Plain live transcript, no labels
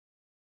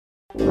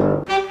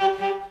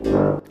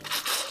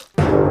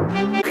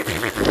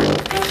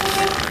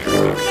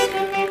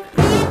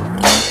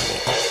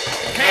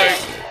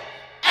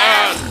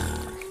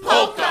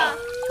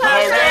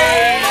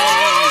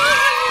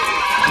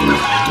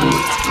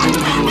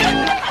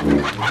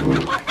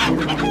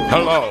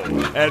Hello,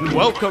 and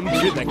welcome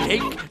to the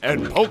Cake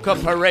and Polka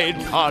Parade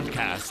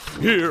podcast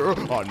here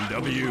on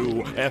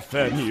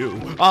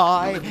WFMU.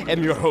 I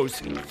am your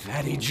host,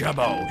 Fatty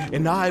Jubbo,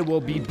 and I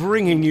will be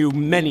bringing you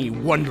many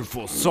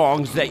wonderful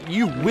songs that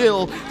you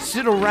will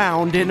sit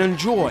around and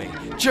enjoy.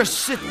 Just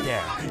sit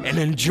there and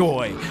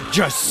enjoy.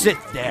 Just sit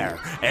there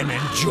and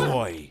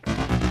enjoy.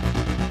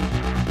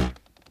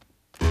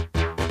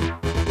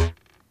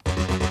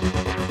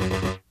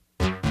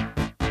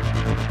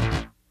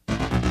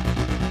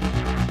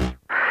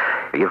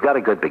 You've got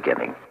a good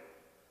beginning.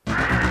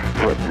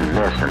 Hit and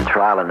miss and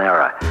trial and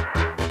error.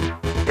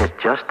 It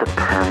just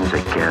depends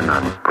again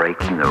on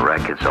breaking the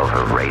records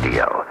over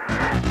radio.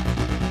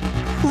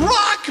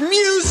 Rock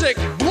music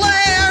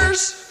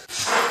blares!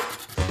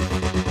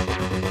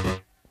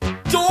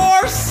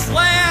 Doors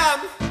slam!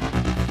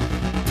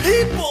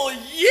 People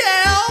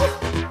yell!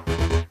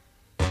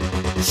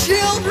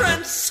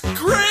 Children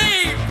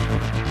scream!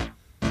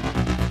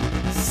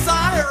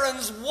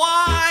 Sirens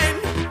whine!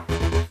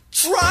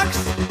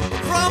 Trucks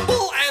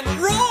rumble and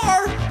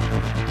roar,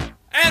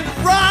 and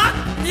rock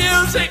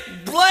music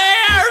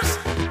blares,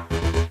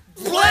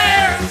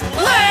 blares,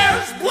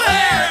 blares,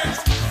 blares.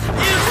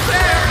 Is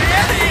there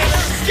any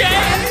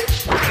escape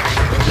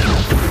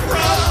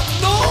from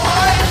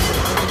noise?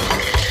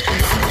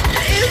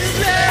 Is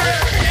there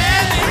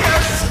any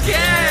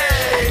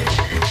escape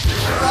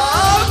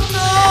from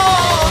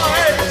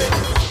noise?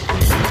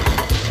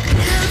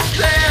 Is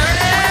there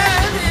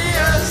any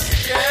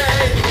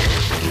escape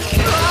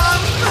from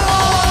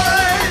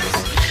noise?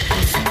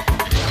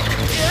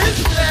 Is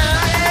there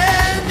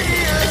any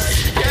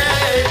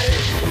escape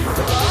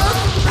from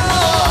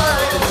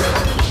noise?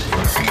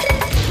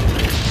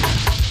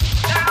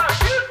 Now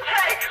you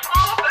take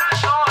all that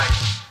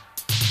noise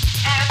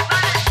and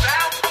let it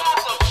bounce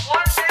off of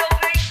one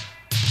building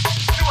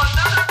to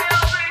another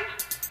building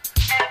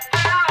and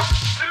down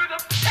to the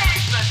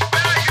pavement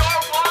where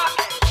you're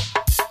walking.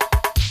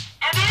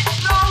 And it's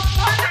no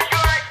wonder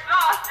you're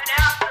exhausted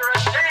after a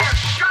day of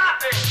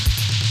shopping.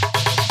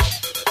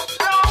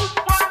 No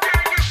wonder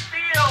you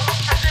feel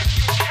as if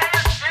you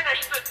can't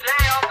finish the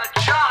day on the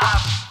job.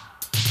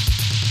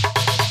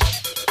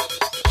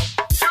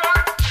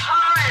 You're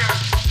tired.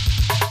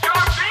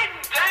 You're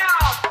beaten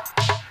down.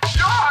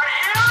 You're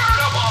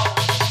irritable.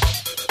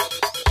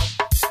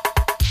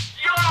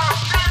 Your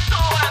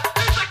mental and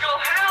physical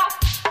health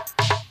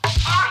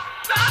are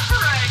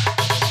suffering.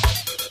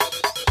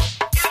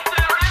 Is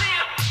there any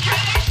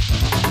escape?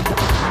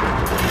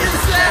 Is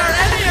there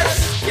any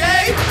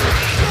escape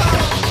from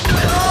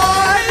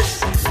noise?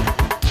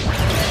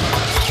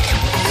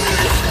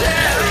 Is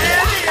there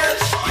any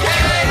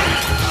escape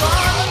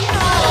from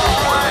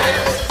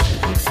noise?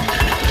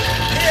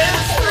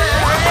 Is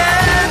there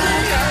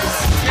any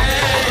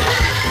escape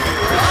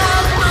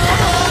from noise? Is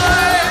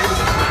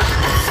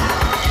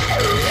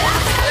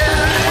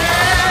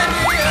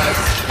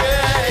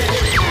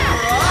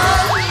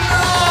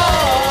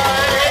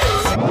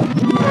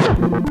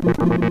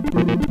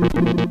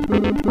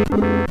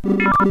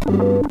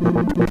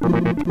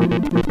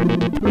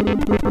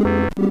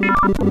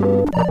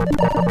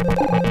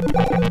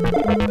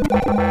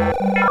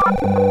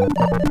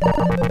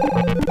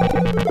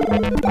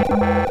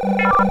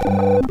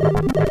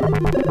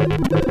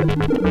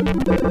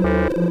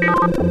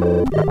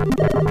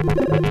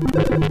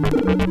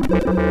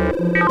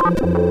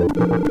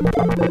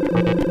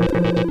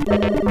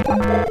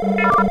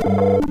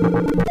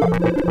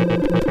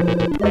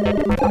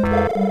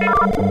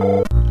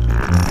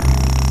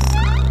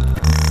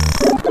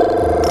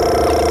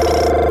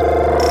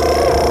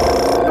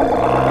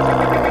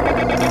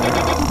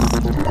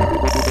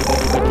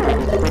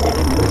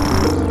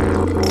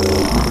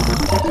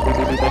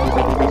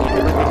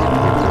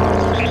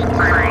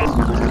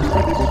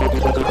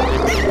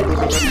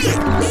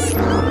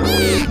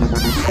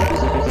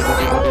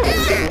any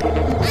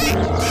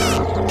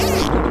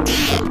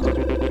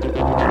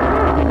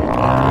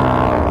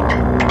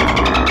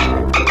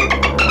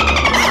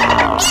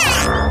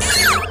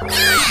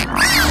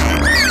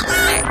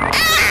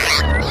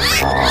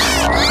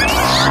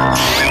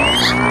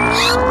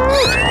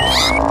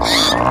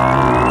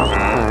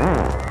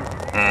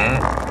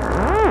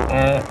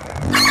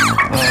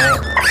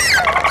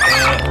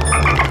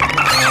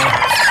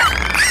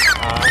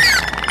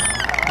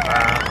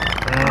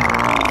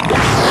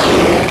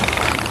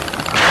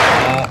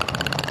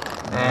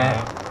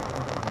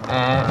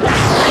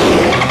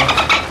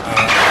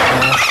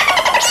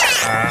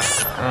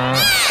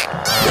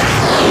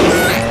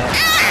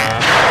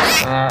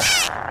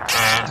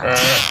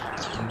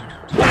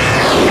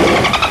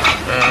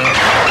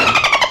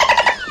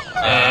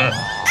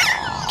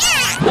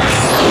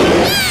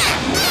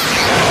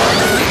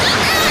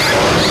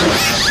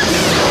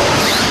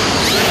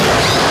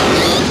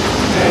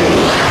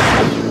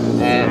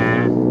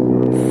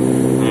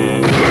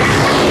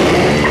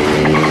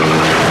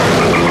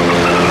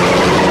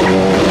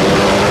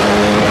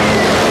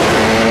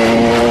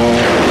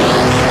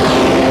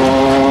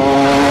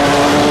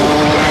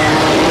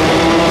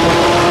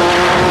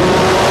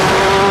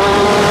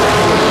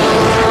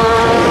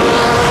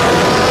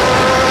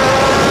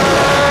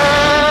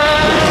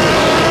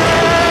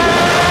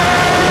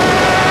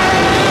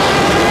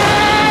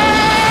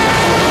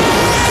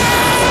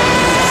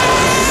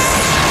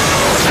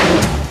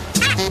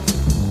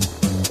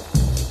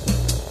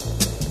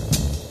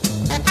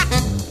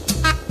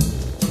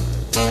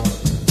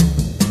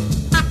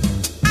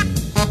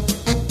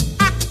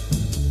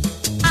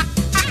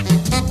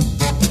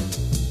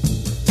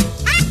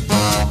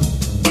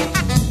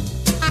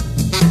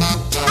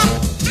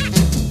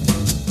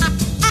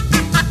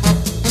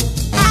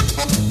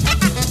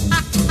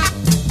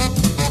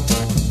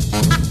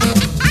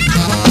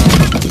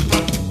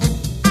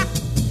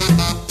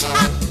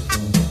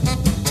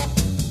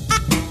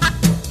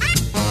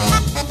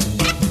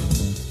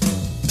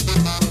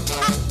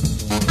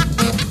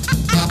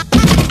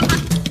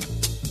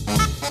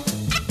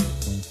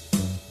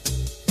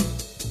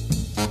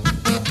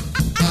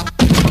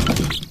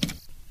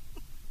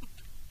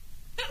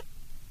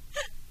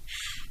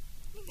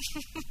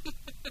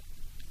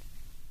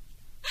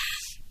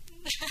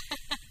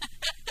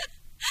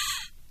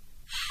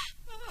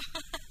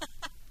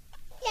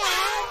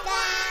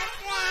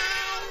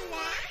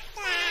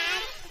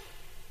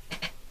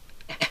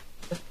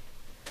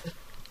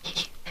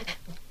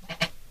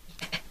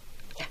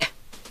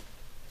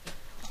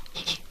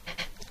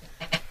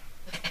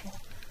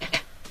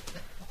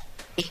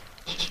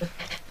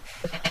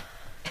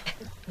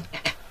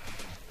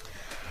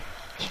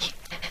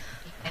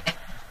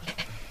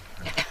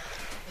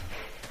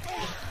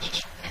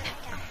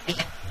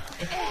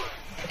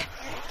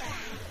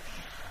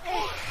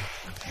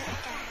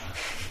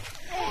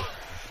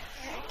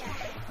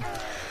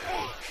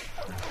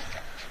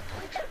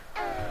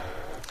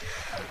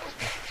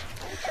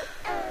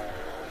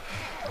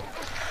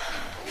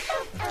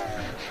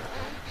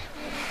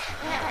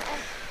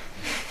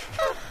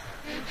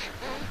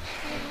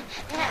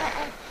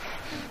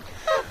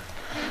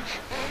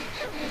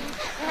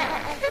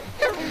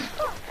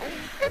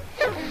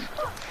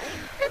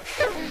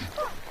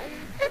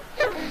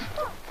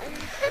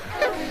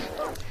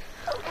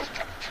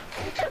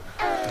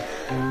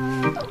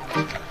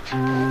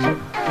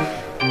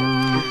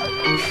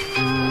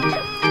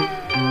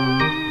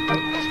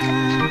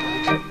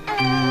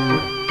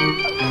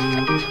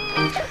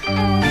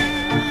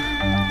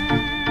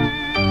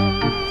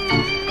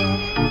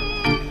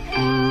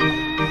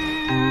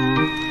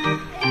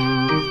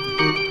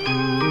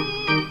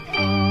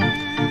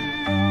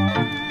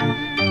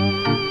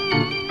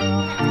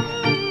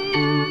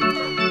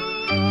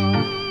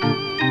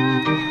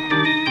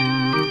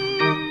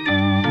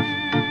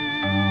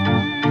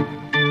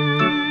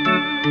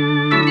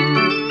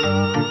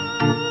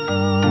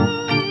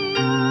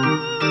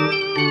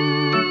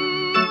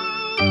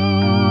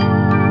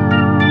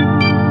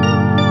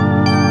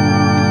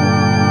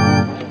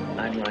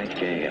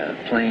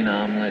Plain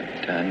omelet,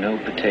 no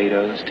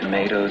potatoes,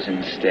 tomatoes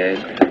instead,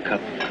 a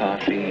cup of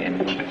coffee,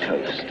 and wheat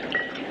toast.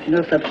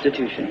 No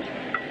substitutions.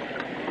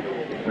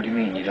 What do you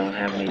mean, you don't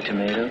have any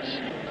tomatoes?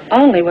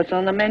 Only what's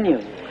on the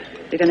menu.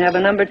 You can have a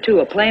number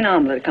 2, a plain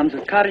omelet. It comes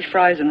with cottage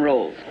fries and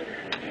rolls.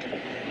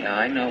 Yeah,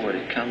 I know what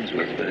it comes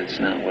with, but it's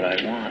not what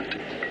I want.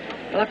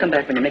 Well, I'll come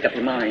back when you make up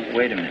your mind.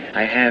 Wait a minute.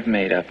 I have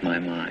made up my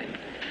mind.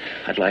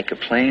 I'd like a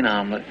plain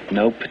omelet,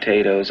 no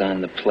potatoes on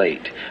the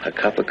plate, a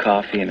cup of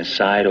coffee, and a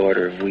side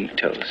order of wheat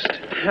toast.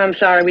 I'm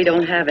sorry, we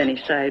don't have any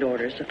side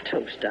orders of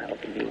toast. I'll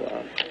give you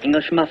an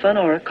English muffin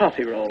or a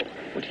coffee roll.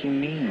 What do you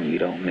mean you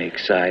don't make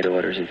side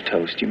orders of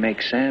toast? You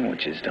make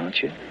sandwiches,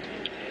 don't you?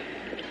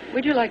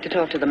 Would you like to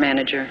talk to the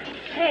manager?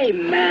 Hey,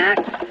 Mac.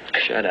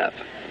 Shut up.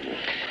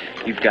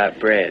 You've got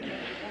bread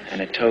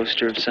and a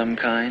toaster of some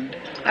kind?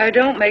 I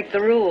don't make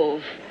the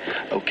rules.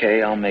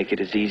 Okay, I'll make it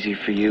as easy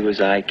for you as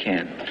I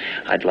can.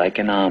 I'd like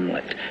an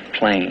omelet,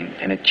 plain,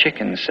 and a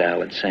chicken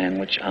salad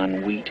sandwich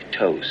on wheat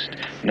toast.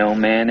 No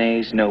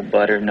mayonnaise, no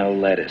butter, no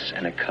lettuce,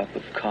 and a cup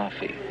of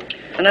coffee.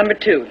 A number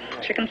 2,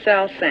 chicken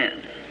salad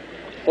sand.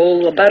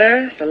 All the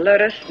butter, the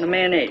lettuce, the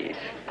mayonnaise,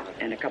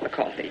 and a cup of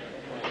coffee.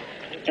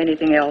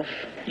 Anything else?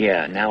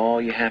 Yeah, now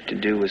all you have to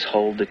do is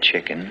hold the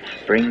chicken,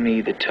 bring me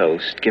the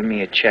toast, give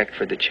me a check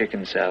for the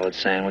chicken salad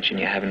sandwich, and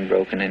you haven't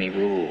broken any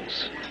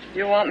rules.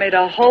 You want me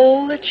to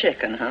hold the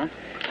chicken, huh?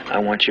 I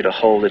want you to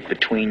hold it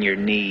between your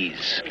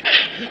knees.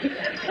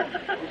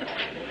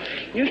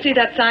 You see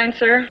that sign,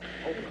 sir?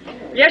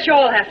 Yes, you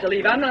all have to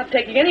leave. I'm not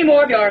taking any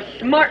more of your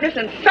smartness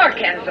and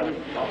sarcasm.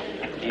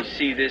 You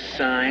see this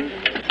sign?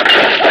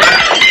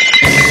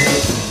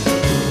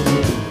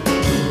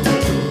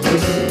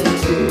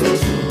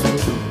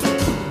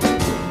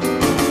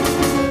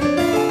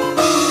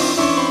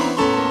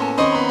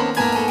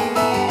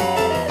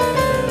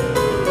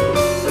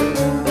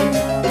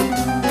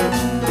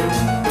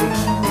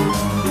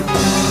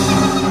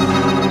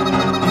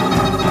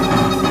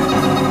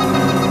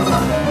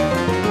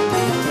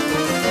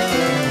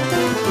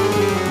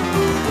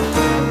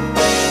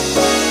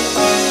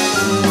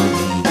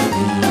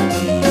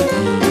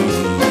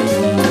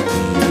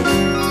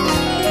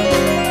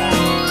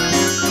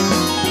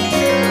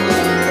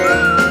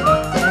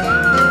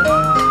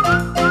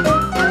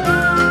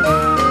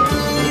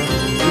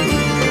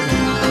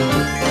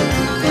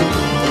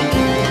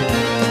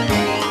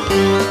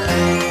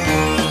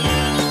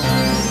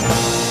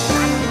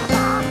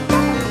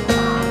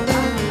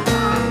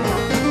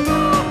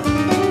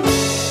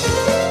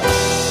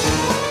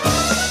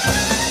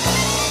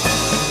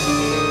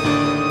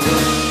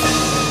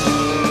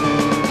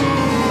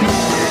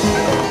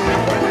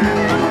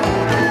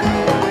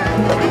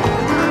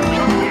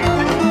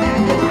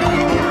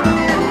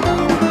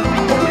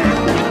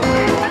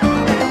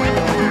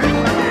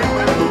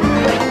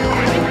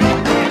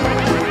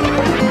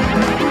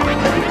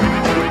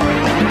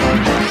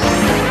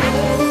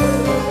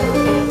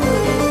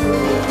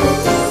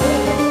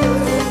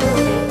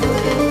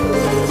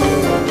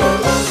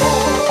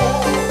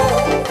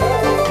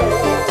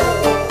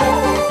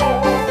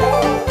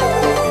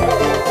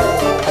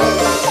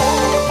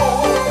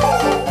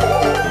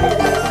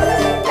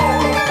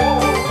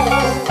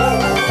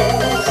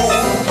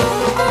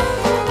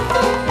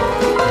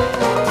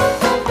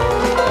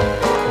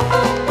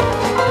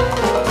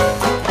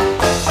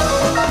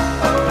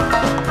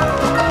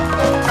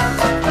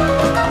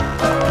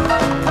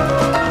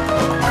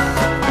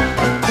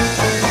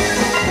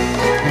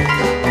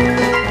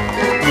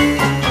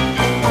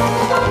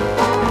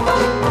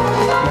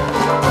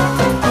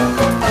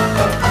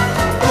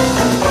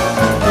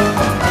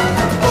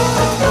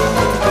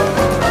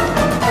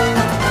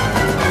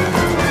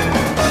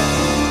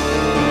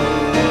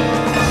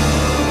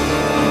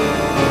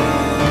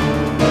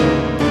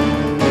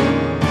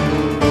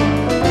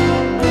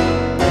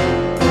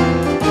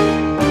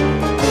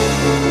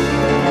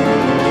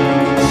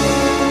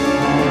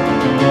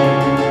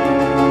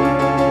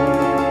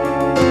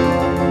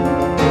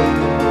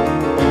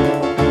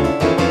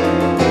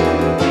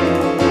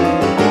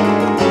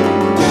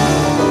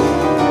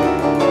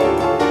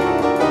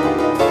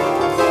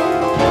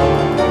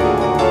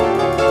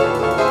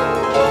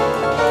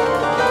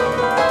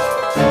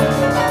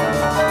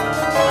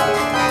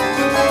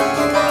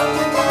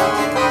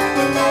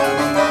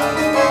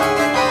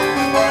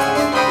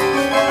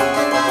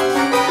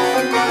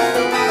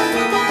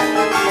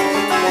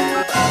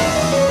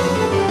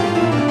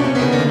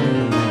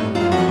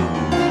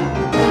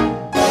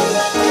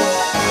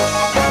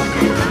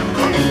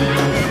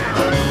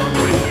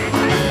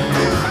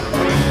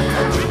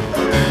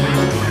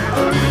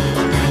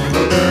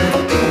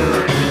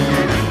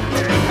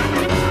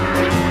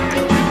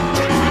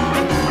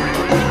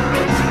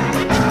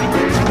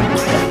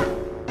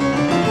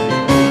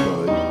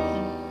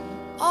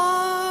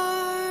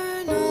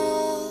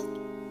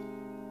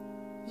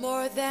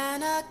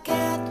 than a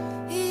cat.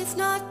 He's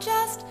not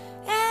just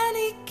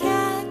any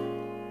cat.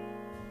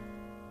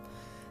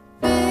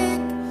 Big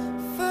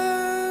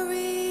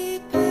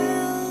furry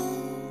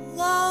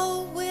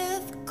pillow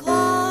with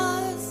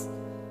claws.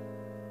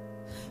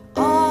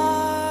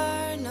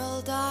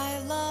 Arnold, I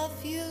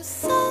love you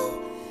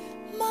so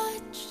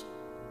much.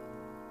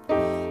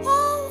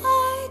 All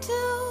I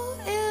do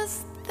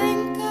is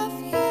think of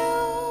you.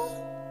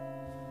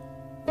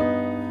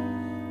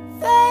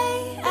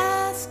 They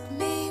ask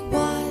me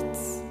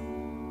what's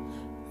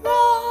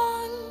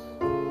wrong.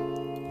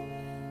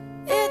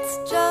 It's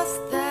just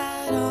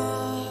that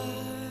Arnold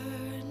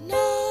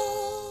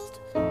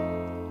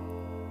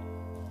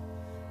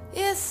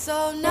is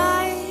so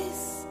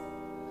nice.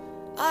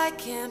 I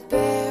can't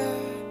bear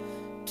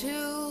to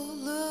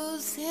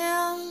lose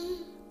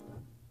him.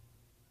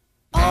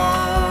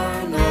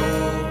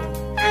 Arnold,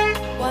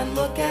 one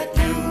look at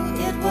you,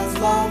 it was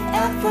love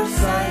at first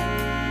sight.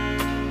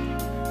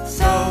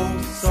 So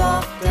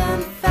soft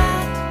and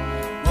fat,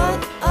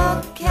 what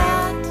a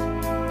cat.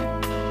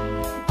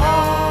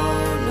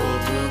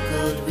 Arnold, who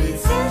could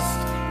resist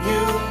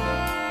you?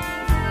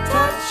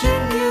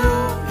 Touching you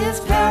is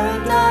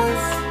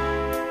paradise.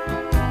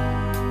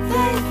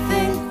 They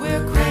think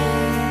we're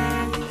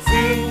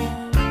crazy,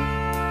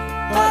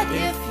 but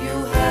if you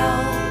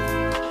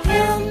held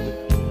him,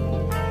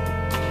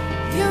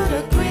 you'd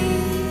agree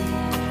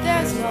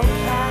there's no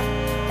cat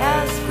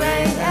as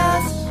great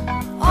as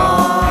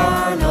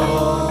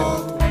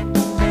Arnold.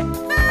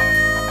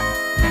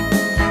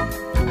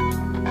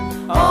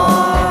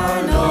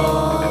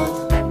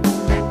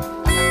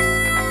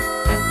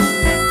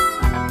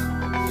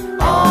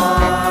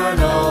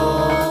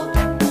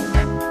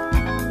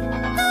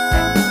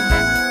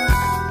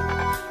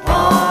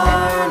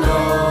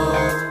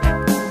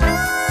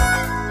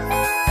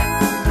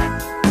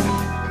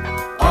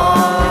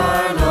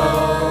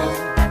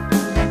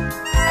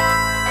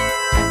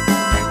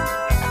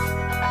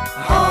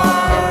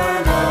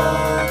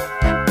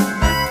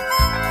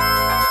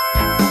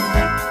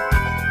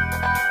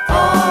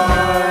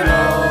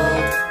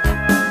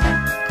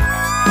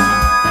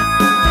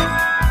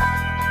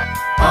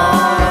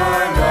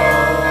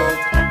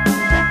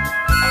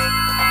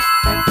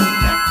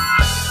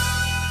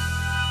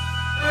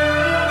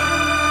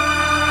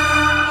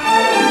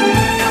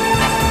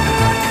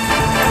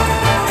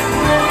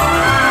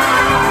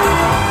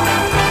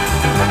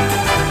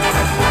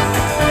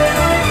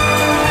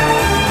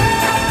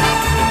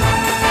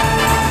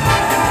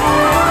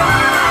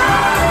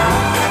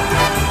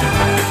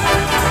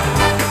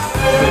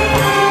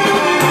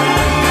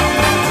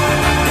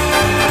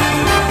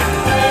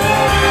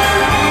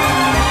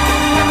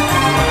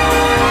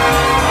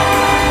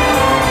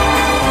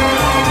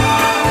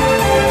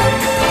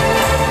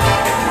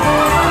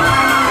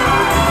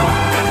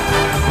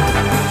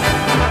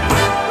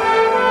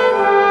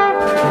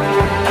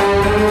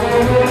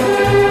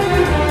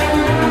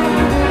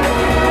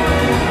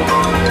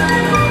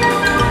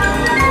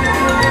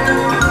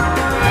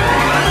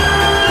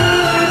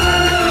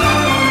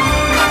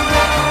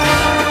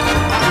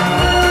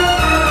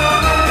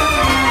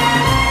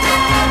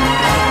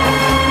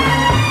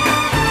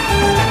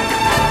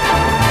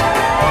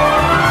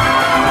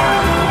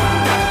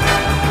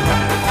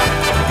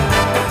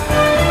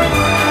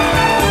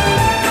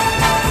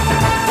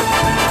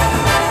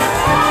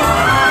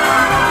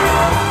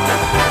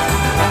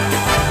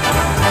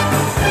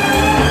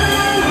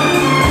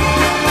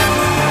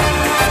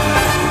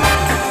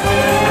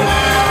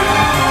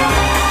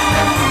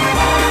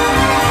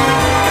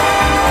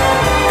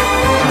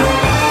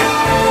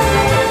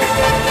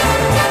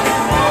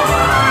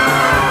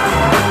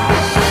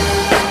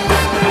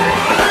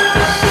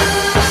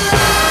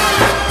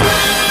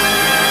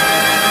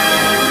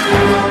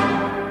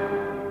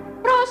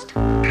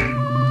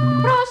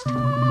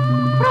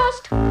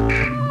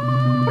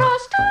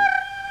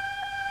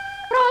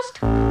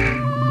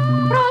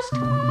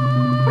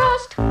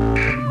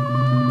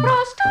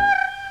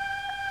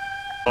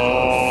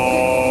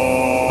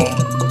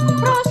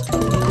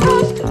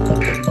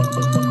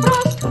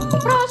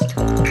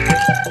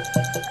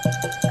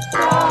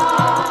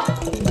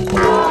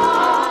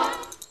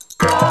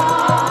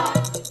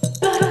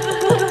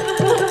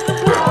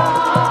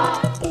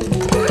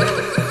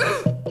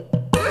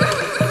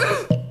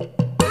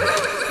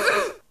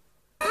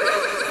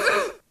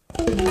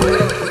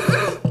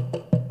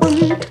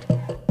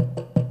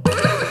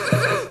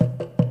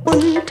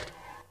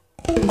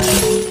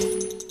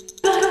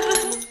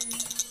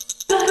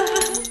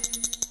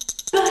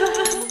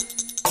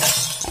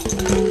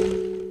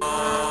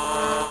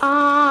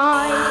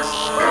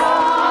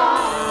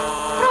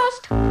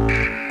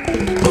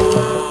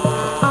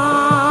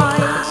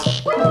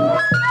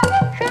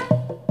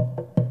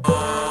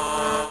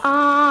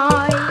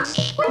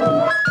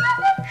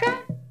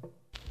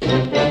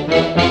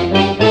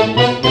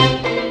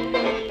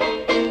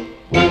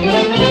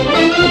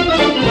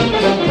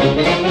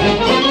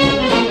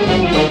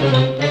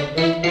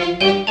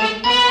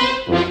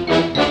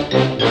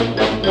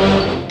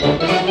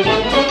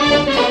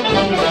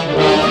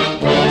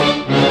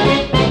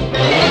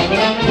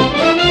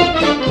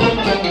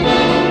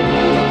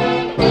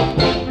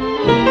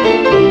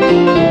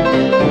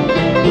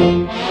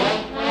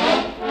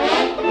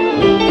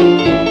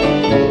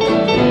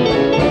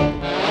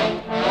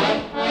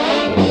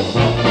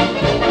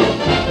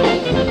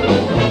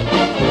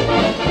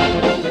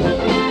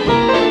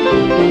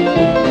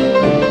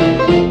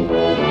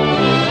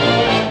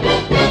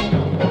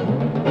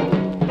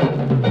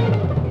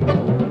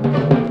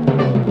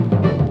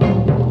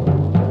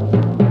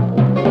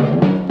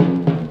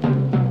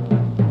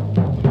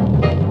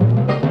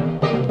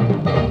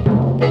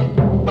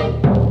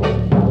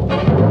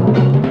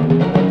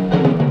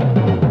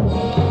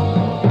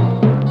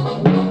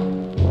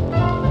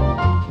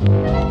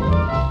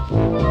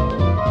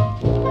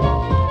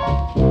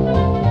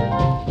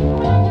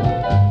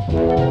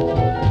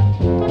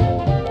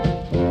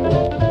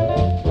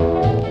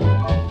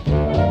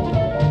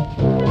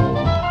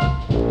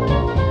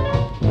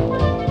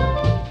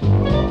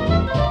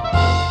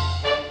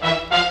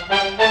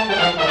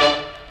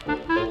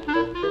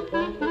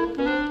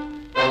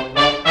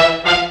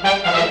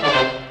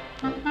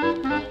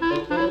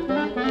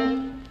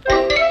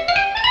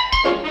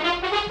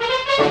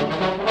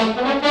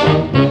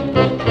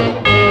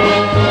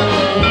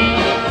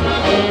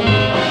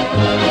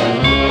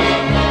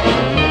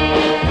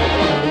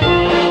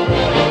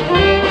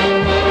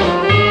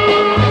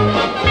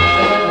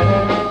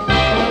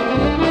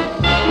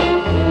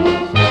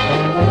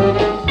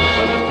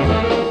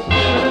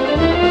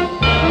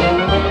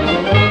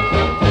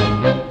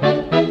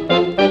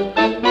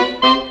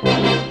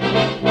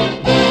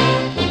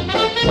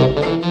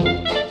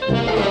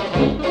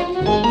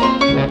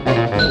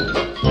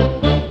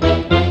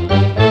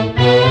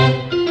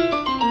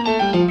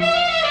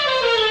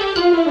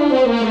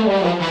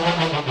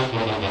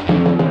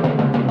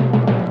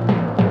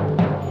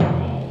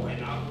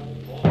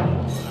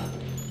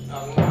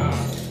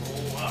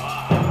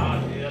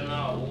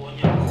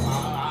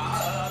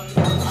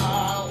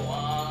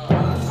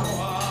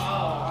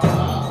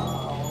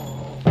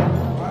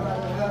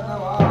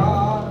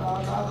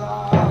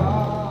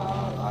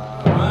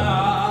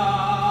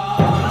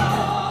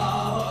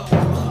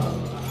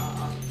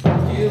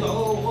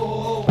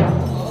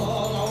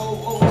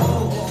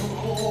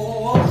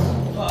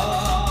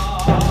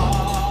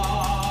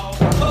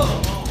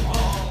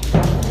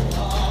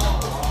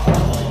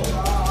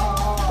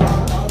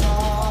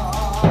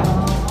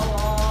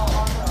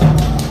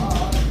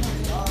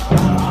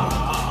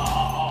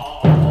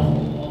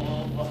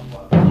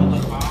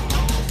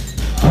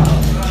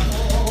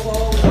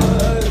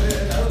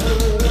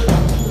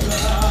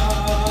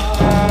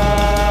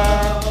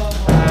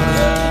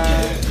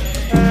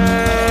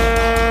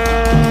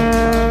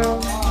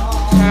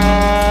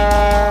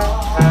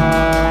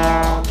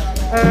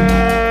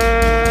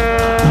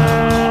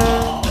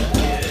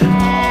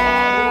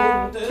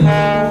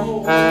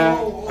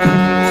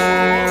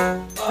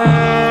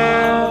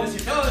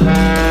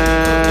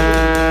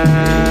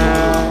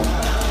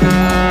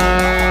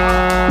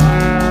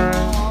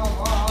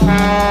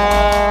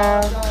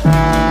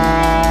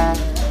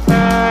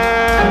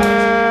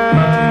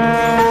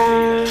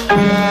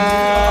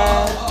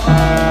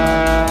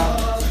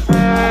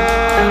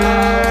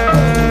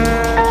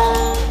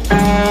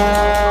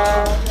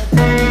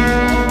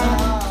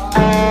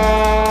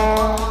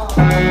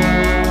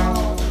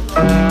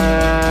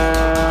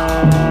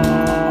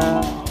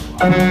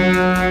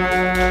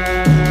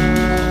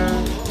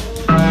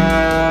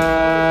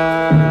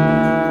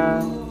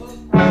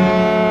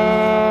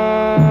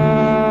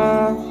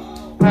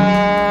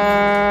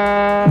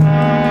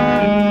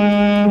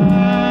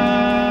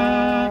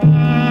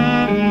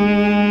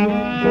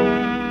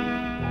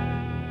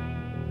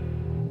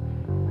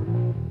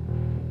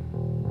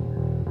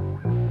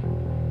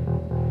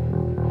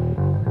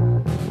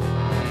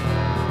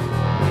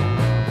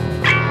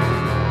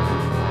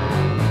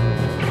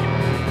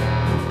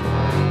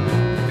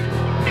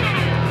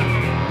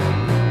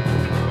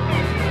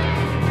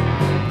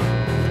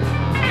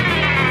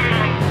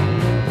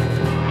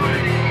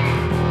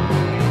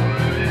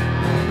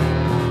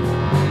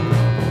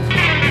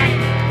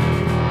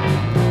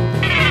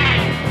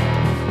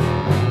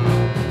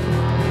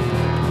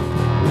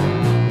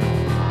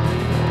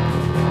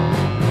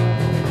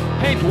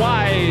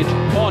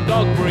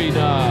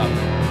 breeder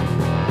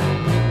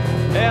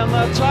in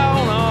the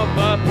town of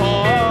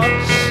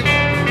Burport.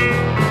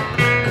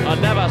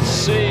 I've never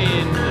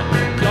seen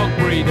dog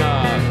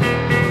breeder.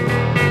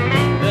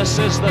 This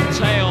is the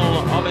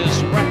tale of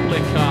his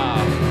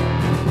replica.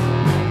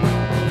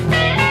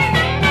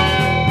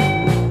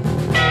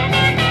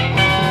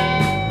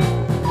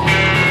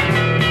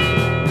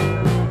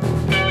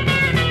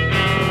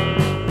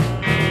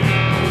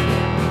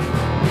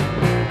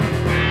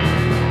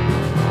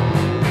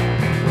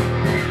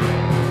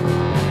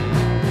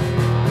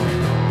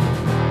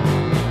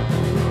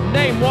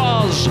 Name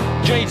was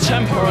J.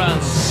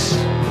 Temperance.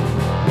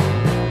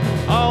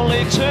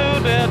 Only two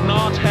did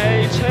not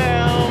hate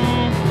him,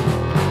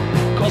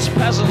 'cause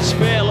peasants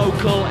fear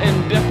local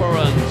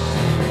indifference.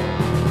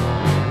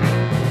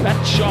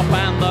 Pet Shop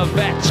and the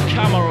Vet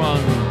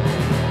Cameron.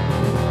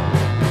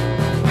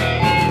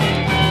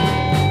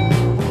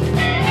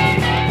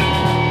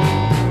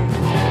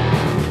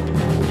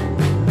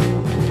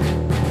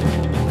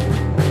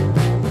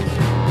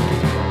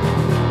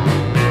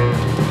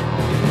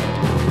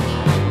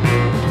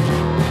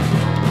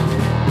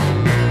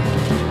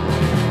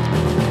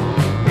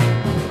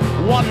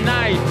 One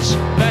night,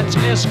 Vet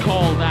is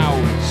called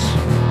out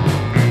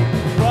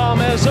from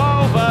his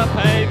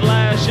overpaid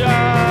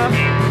leisure.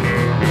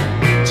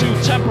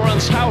 To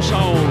Temperance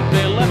household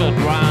delivered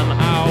ran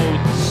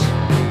out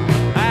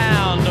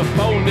and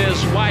phoned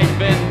his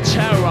wife in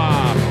terror.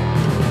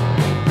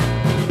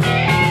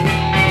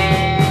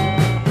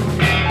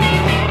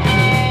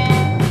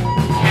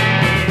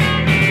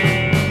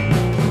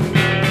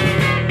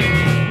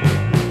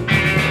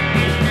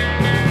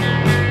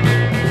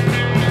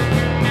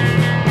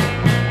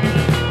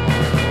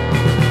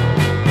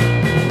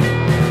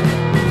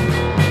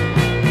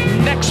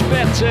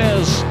 Bit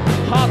is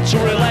hard to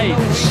relate.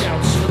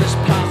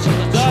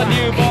 The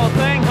newborn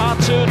thing hard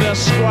to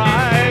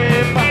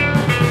describe.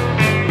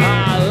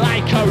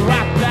 Like a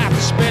rat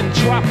that's been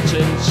trapped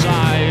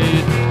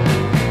inside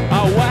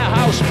a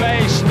warehouse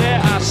space near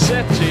a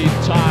city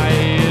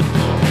tide.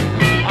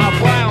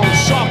 Brown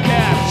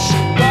sockets,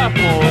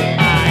 purple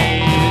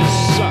eyes,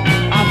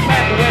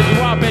 fed with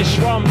rubbish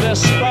from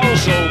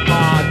disposal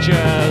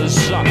barges.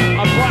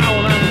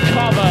 Brown and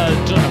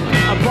covered,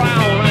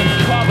 brown and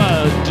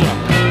covered.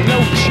 No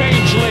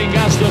changeling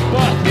as the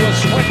birth was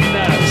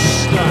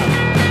witnessed.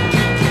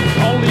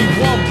 Only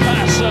one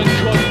person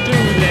could do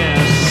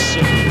this.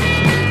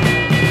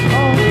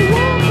 Only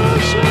one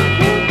person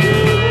could do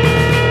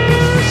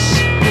this.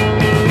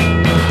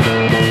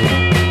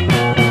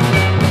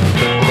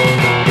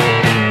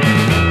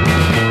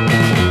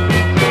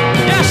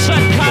 Yes,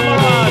 said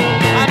Cameron,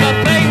 and the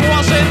thing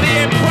was in the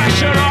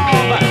impression of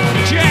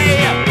J.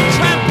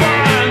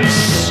 Temperance.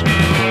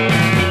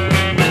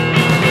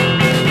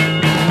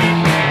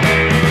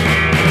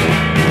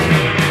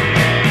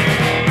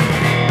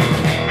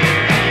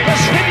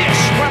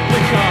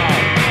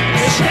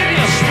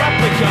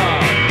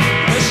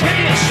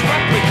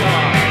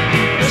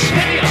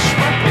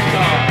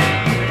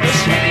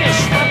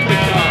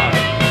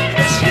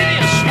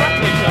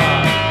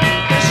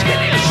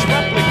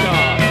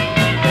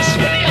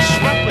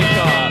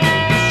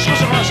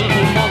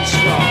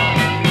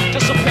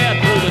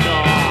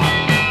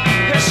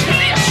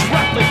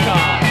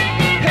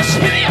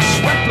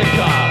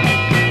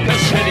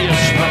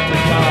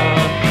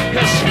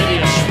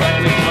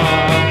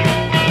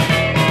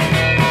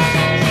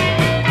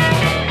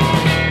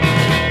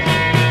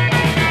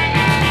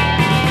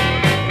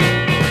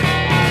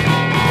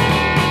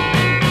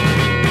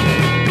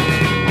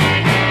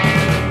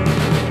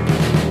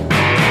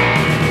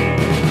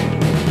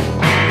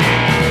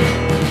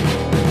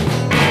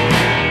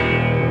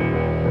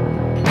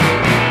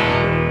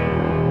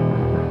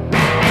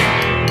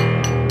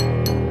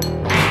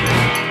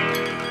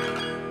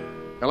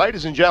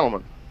 Ladies and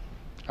gentlemen,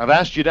 I've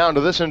asked you down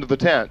to this end of the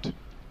tent,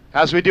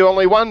 as we do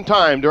only one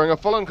time during a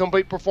full and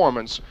complete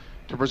performance,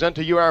 to present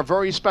to you our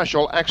very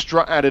special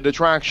extra added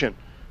attraction.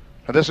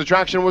 Now, this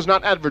attraction was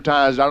not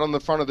advertised out on the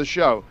front of the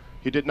show.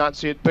 You did not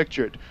see it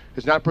pictured.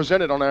 It's not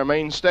presented on our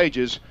main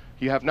stages.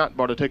 You have not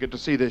bought a ticket to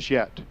see this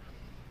yet.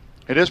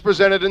 It is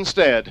presented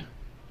instead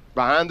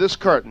behind this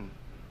curtain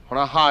on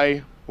a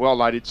high,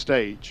 well-lighted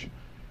stage.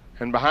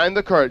 And behind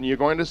the curtain, you're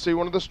going to see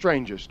one of the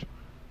strangest,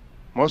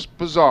 most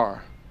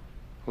bizarre,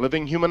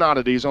 living human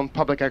oddities on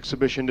public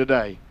exhibition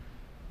today.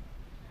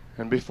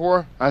 And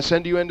before I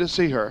send you in to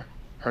see her,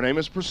 her name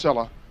is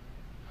Priscilla,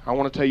 I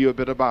want to tell you a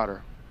bit about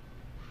her.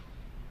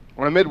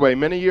 On a Midway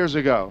many years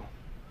ago,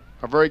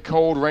 a very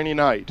cold, rainy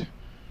night,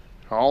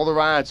 all the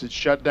rides had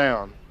shut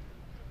down.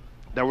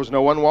 There was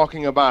no one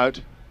walking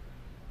about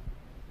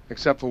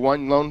except for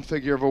one lone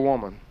figure of a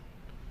woman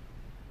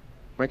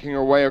making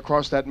her way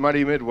across that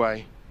muddy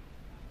Midway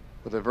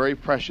with a very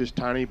precious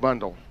tiny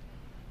bundle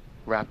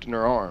wrapped in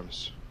her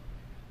arms.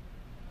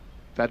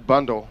 That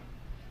bundle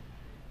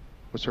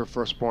was her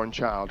firstborn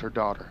child, her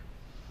daughter.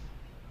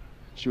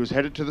 She was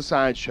headed to the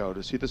sideshow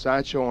to see the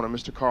sideshow owner,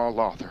 Mr. Carl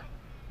Lawther.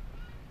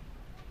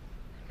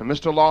 And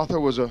Mr. Lawther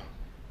was a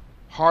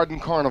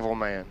hardened carnival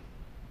man.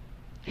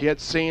 He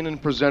had seen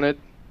and presented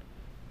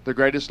the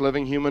greatest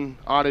living human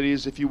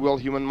oddities, if you will,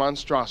 human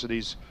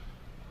monstrosities,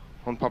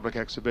 on public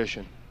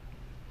exhibition.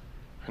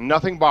 And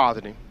nothing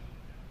bothered him.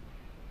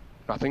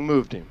 Nothing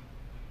moved him,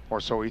 or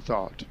so he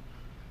thought.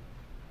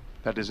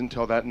 That is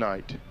until that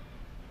night.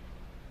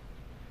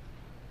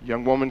 A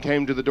young woman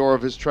came to the door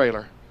of his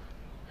trailer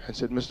and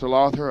said, "Mr.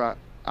 Lawther,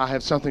 I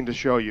have something to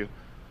show you.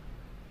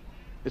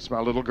 It's my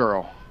little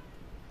girl."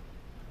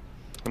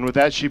 And with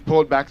that, she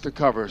pulled back the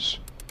covers.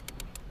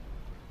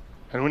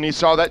 And when he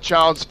saw that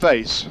child's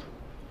face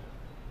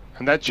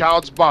and that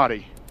child's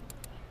body,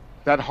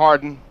 that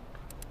hardened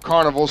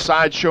carnival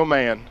sideshow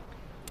man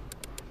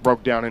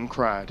broke down and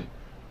cried.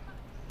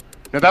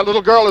 Now that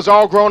little girl is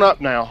all grown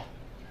up now,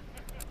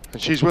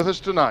 and she's with us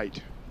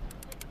tonight.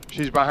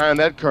 She's behind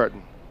that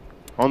curtain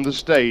on the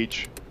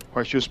stage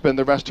where she'll spend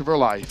the rest of her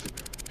life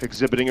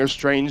exhibiting her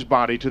strange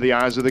body to the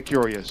eyes of the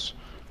curious.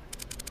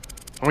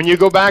 When you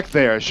go back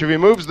there, she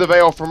removes the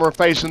veil from her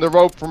face and the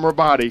robe from her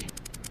body.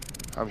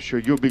 I'm sure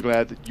you'll be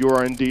glad that you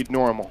are indeed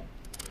normal.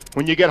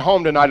 When you get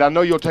home tonight, I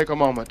know you'll take a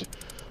moment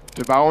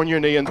to bow on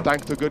your knee and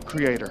thank the good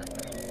Creator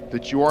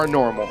that you are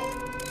normal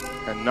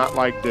and not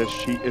like this.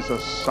 She is a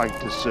sight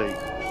to see.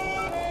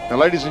 Now,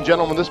 ladies and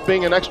gentlemen, this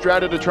being an extra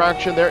added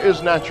attraction, there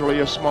is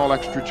naturally a small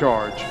extra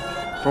charge,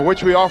 for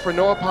which we offer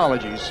no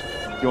apologies.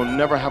 You'll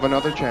never have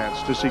another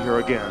chance to see her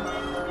again.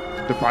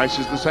 The price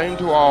is the same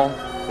to all.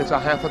 It's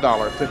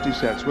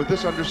 $50, with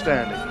this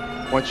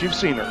understanding. Once you've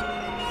seen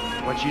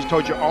her, when she's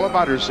told you all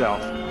about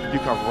herself, you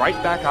come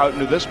right back out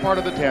into this part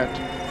of the tent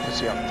to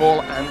see a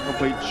full and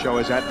complete show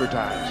as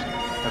advertised.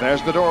 And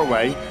there's the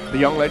doorway. The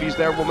young ladies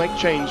there will make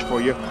change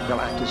for you. They'll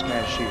act as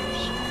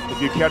cashiers.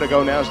 If you care to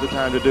go, now's the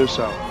time to do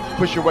so.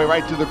 Push your way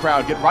right through the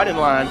crowd, get right in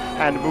line,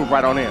 and move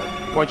right on in.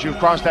 Once you've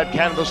crossed that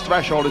canvas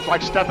threshold, it's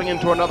like stepping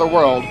into another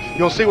world.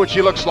 You'll see what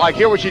she looks like,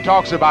 hear what she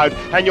talks about,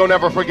 and you'll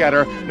never forget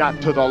her,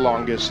 not to the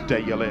longest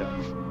day you live.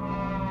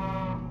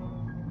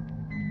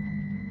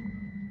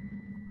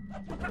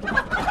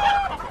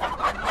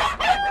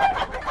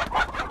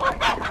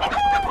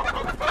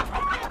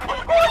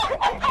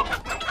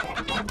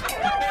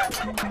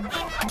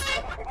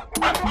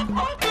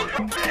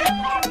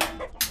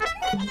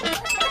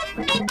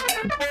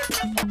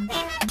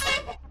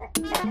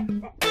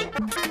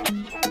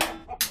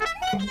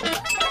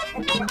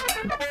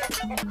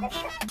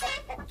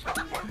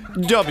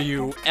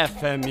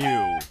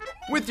 WFMU,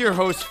 with your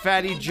host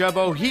Fatty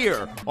Jubbo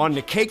here on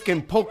the Cake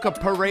and Polka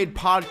Parade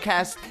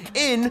podcast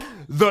in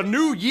the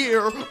new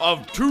year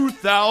of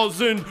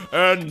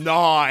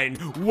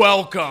 2009.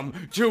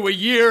 Welcome to a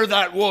year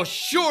that will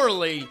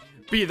surely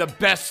be the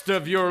best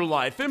of your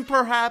life, and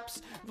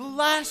perhaps the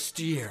last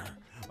year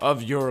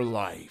of your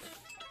life.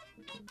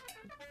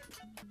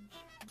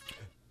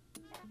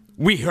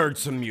 We heard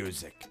some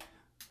music.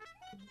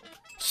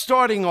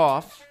 Starting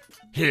off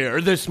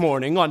here this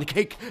morning on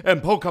Cake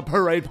and Polka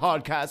Parade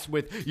podcast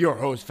with your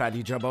host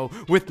Fatty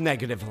Jubbo with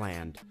Negative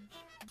Land,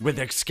 with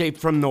Escape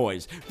from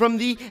Noise from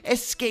the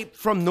Escape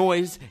from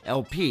Noise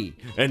LP,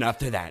 and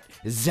after that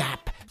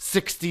Zap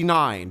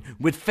 69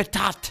 with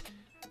Fetat,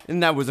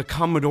 and that was a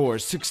Commodore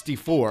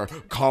 64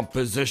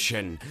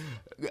 composition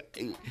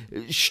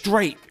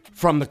straight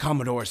from the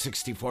Commodore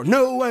 64,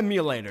 no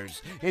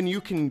emulators, and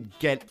you can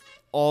get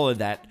all of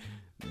that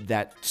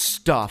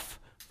stuff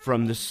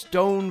from the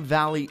Stone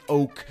Valley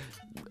Oak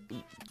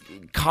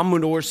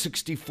Commodore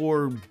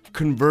 64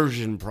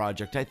 conversion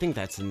project. I think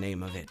that's the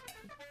name of it.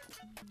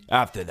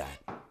 After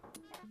that,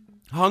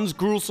 Hans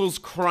Grussel's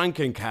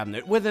Cranking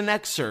Cabinet with an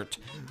excerpt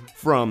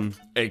from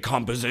a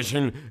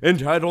composition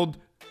entitled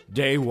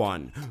Day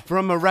One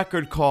from a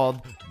record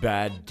called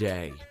Bad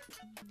Day.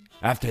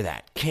 After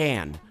that,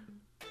 Can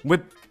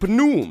with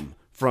Pnoom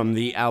from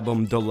the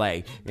album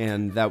Delay,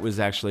 and that was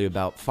actually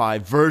about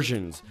 5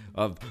 versions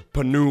of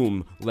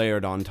Pnoom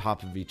layered on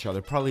top of each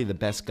other. Probably the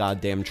best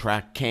goddamn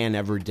track Can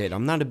ever did.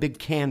 I'm not a big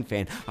Can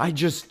fan. I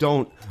just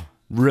don't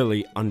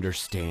really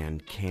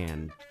understand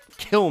Can.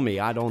 Kill me,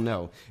 I don't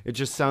know. It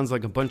just sounds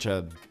like a bunch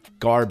of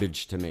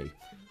garbage to me.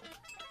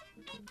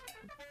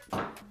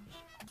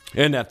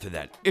 And after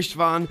that,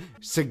 Istvan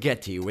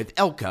Szigeti with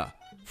Elka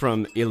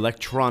from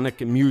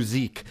Electronic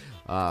Music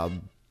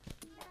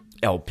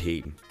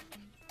LP.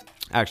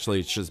 Actually,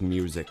 it's just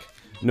music.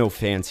 No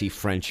fancy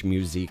French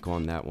music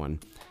on that one.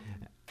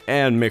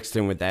 And mixed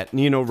in with that,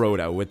 Nino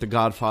Rota with the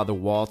Godfather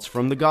Waltz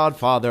from the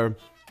Godfather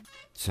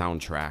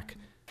soundtrack.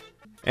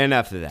 And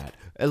after that,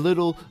 a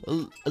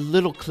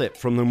little clip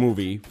from the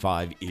movie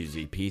 5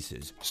 Easy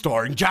Pieces,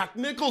 starring Jack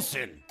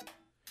Nicholson.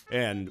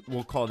 And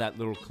we'll call that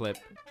little clip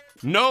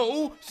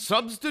No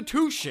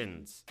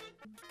Substitutions.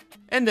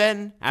 And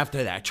then,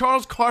 after that,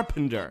 Charles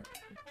Carpenter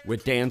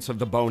with Dance of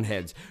the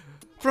Boneheads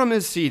from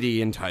his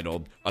CD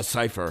entitled A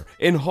Cipher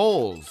in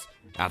Holes.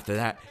 After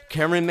that,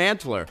 Karen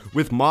Mantler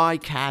with My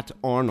Cat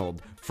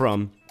Arnold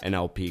from an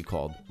LP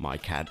called My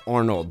Cat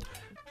Arnold.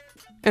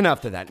 And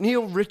after that,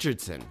 Neil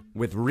Richardson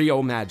with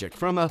Rio Magic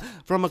from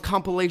a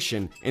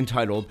compilation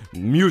entitled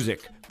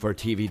Music for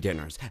TV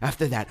Dinners.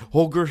 After that,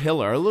 Holger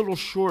Hiller, a little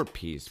short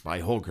piece by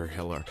Holger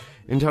Hiller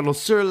entitled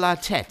Sur la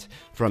Tête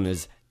from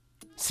his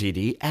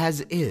CD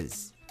As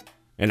Is.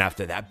 And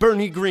after that,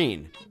 Bernie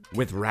Green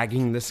with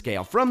Ragging the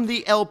Scale. From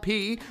the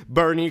LP,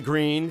 Bernie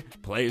Green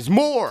plays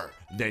More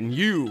Than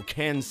You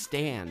Can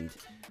Stand.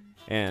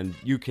 And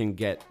you can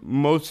get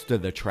most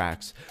of the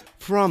tracks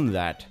from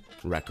that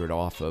record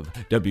off of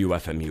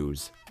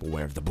WFMU's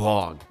Beware of the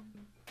Blog.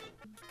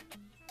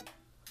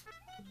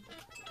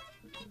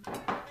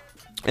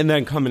 And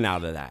then coming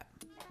out of that,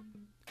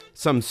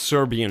 some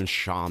Serbian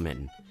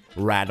shaman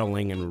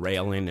rattling and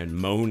railing and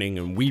moaning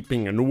and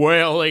weeping and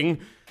wailing.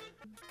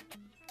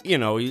 You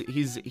know,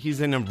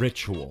 he's in a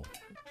ritual.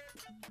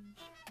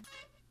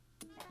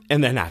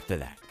 And then after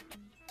that,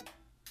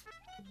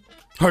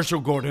 Herschel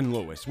Gordon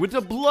Lewis with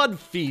the Blood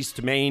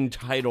Feast main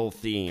title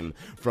theme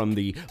from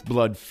the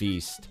Blood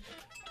Feast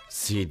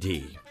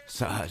CD,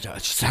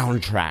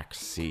 soundtrack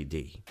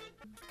CD.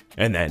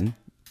 And then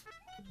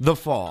The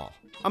Fall.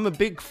 I'm a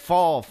big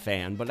Fall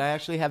fan, but I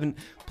actually haven't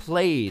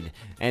played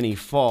any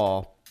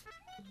Fall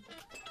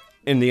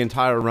in the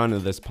entire run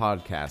of this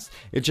podcast.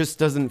 It just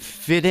doesn't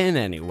fit in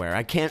anywhere.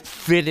 I can't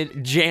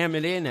jam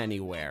it in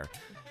anywhere.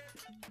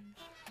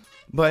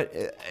 But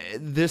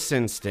this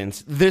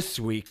instance, this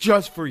week,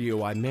 just for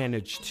you, I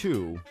managed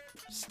to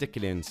stick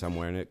it in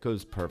somewhere, and it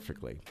goes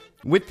perfectly.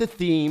 With the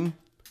theme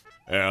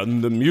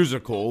and the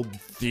musical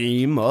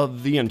theme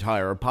of the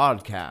entire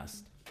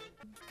podcast.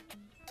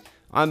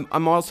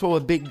 I'm also a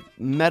big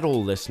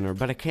metal listener,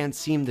 but I can't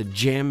seem to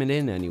jam it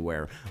in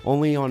anywhere,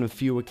 only on a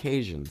few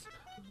occasions.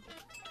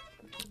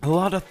 A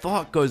lot of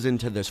thought goes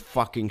into this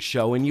fucking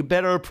show, and you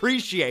better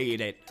appreciate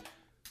it.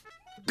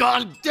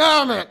 God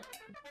damn it!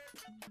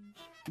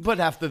 But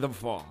after The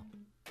Fall,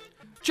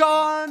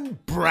 John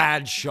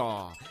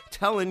Bradshaw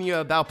telling you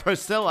about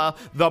Priscilla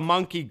the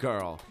Monkey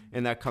Girl,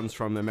 and that comes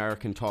from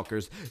American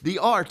Talkers, The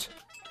Art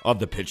of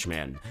the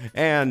Pitchman,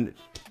 and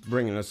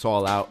bringing us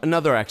all out,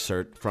 another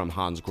excerpt from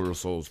Hans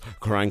Grussel's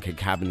Kranke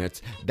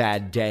Cabinet's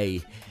Bad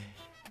Day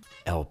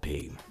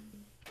LP.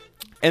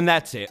 And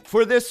that's it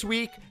for this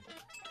week.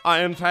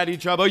 I am Fatty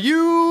Jubba.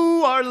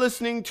 You are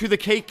listening to the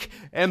Cake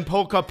and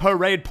Polka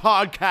Parade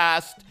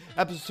podcast,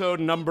 episode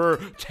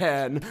number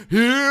 10,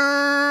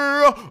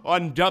 here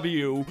on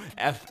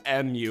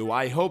WFMU.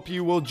 I hope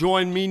you will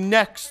join me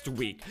next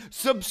week.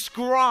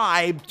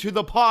 Subscribe to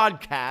the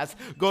podcast.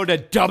 Go to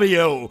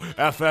WFMU.org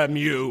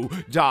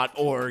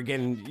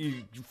and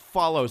you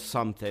follow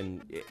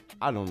something.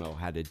 I don't know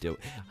how to do it.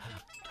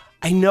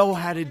 I know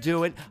how to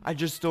do it, I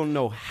just don't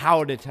know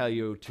how to tell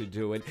you to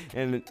do it,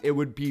 and it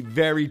would be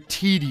very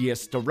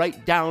tedious to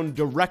write down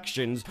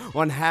directions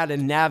on how to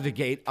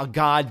navigate a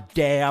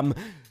goddamn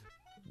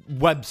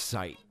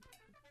website.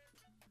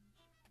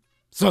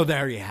 So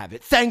there you have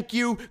it. Thank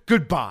you,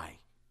 goodbye.